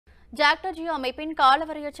ஜாக்டோ அமைப்பின்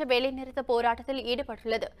காலவரையற்ற வேலைநிறுத்த போராட்டத்தில்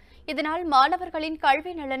ஈடுபட்டுள்ளது. இதனால் மாணவர்களின்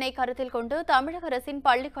கல்வி நலனை கருத்தில் கொண்டு தமிழக அரசின்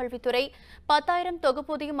பள்ளிக் கல்வித்துறை 10,000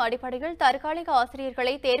 தொகுப்பூதியம் அடிப்படையில் தற்காலிக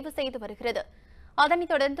ஆசிரியர்களை தேர்வு செய்து வருகிறது. அதனைத்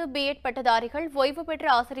தொடர்ந்து பிஎட் பட்டதாரிகள், ஓய்வு பெற்ற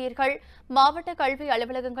ஆசிரியர்கள் மாவட்ட கல்வி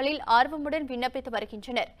அலுவலகங்களில் ஆர்வமுடன் விண்ணப்பித்து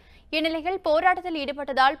வருகின்றனர். இந்நிலையில் போராட்டத்தில்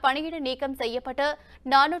ஈடுபட்டதால் பணியிட நீக்கம் செய்யப்பட்ட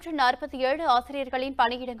 447 ஆசிரியர்களின்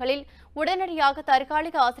பணியிடங்களில் உடனடியாக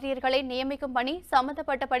தற்காலிக ஆசிரியர்களை நியமிக்கும் பணி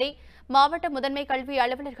சம்பந்தப்பட்டபடி மாவட்ட முதன்மை கல்வி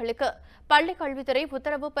அலுவலர்களுக்கு பள்ளிக் கல்வித்துறை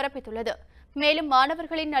உத்தரவு பிறப்பித்துள்ளது. மேலும்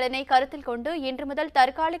மாணவர்களின் நலனை கருத்தில் கொண்டு இன்று முதல்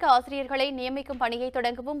தற்காலிக ஆசிரியர்களை நியமிக்கும் பணியை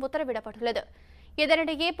தொடங்கவும் உத்தரவிடப்பட்டுள்ளது.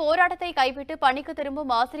 இதனிடையே போராட்டத்தை கைவிட்டு பணிக்கு திரும்பும்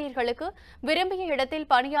ஆசிரியர்களுக்கு விரும்பிய இடத்தில்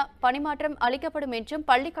பணிமாற்றம் அளிக்கப்படும் என்றும்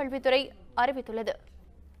பள்ளிக் கல்வித்துறை அறிவித்துள்ளது.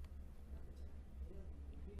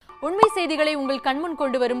 உண்மை செய்திகளை உங்கள் கண்முன்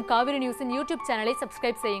கொண்டு வரும் காவிரி நியூஸின் யூடியூப் சேனலை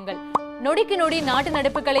சப்ஸ்கிரைப் செய்யுங்கள். நொடிக்கு நொடி நாட்டு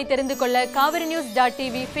நடப்புகளை தெரிந்து கொள்ள Kaveri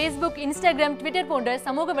news.tv, Facebook, Instagram, Twitter போன்ற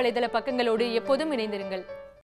சமூக வலைதள பக்கங்களோடு எப்போதும் இணைந்திருங்கள்.